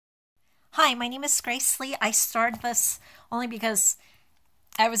Hi, my name is Grace Lee. I started this only because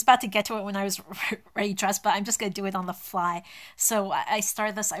I was about to get to it when I was ready dressed, but I'm just going to do it on the fly. So I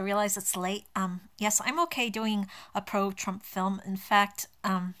started this. I realize it's late. Yes, I'm okay doing a pro-Trump film. In fact,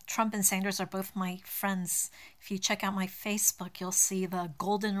 Trump and Sanders are both my friends. If you check out my Facebook, you'll see the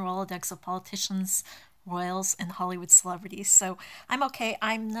golden Rolodex of politicians, royals, and Hollywood celebrities. So I'm okay.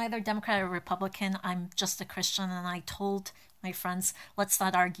 I'm neither Democrat or Republican. I'm just a Christian, and I told my friends, let's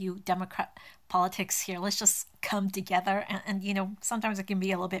not argue Democrat politics here. Let's just come together. Sometimes I can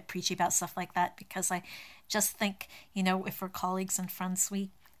be a little bit preachy about stuff like that because I just think, if we're colleagues and friends,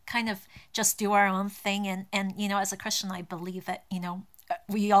 we kind of just do our own thing. And as a Christian, I believe that,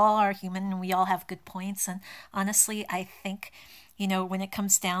 we all are human and we all have good points. And honestly, I think, when it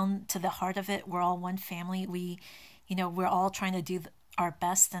comes down to the heart of it, we're all one family. We're all trying to do our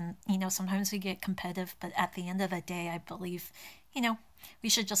best, and sometimes we get competitive, but at the end of the day, I believe we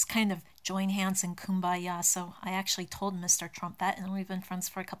should just kind of join hands and kumbaya. So I actually told Mr. Trump that, and we've been friends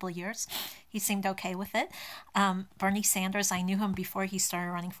for a couple of years. He seemed okay with it. Bernie Sanders, I knew him before he started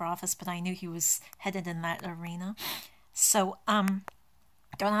running for office, but I knew he was headed in that arena. So don't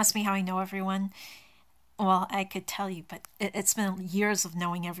ask me how I know everyone. Well, I could tell you, but it's been years of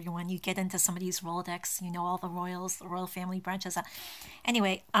knowing everyone. You get into somebody's Rolodex, you know all the royals, the royal family branches.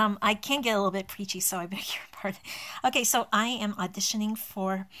 Anyway, I can get a little bit preachy, so I beg your pardon. Okay, so I am auditioning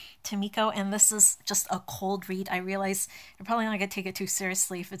for Tomiko, and this is just a cold read. I realize you're probably not going to take it too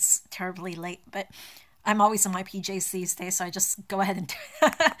seriously if it's terribly late, but I'm always in my PJs these days, so I just go ahead and do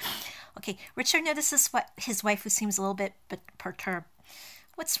it. Okay, Richard notices his wife, who seems a little bit perturbed.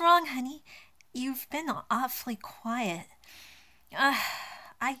 What's wrong, honey? You've been awfully quiet.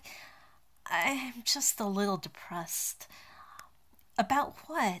 I'm just a little depressed. About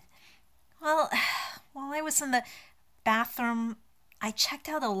what? Well, while I was in the bathroom, I checked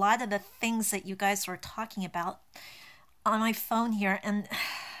out a lot of the things that you guys were talking about on my phone here, and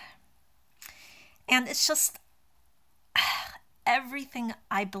it's just everything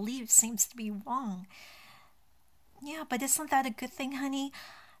I believe seems to be wrong. Yeah, but isn't that a good thing, honey?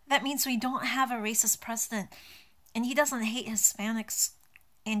 That means we don't have a racist president, and he doesn't hate Hispanics,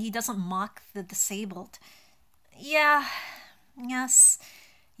 and he doesn't mock the disabled. Yeah, yes,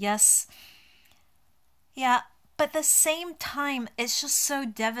 yeah, but at the same time, it's just so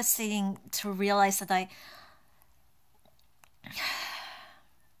devastating to realize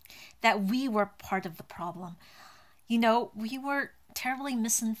that we were part of the problem. We were terribly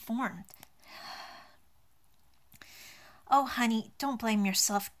misinformed. Oh, honey, don't blame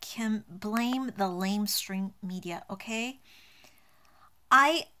yourself, Kim. Blame the lamestream media, okay?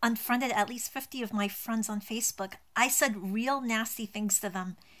 I unfriended at least 50 of my friends on Facebook. I said real nasty things to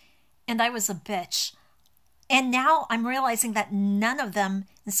them, and I was a bitch. And now I'm realizing that none of them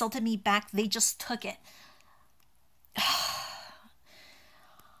insulted me back. They just took it.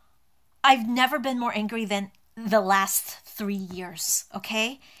 I've never been more angry than the last 3 years,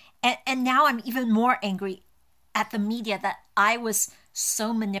 okay? And now I'm even more angry at the media that I was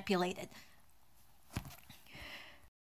so manipulated.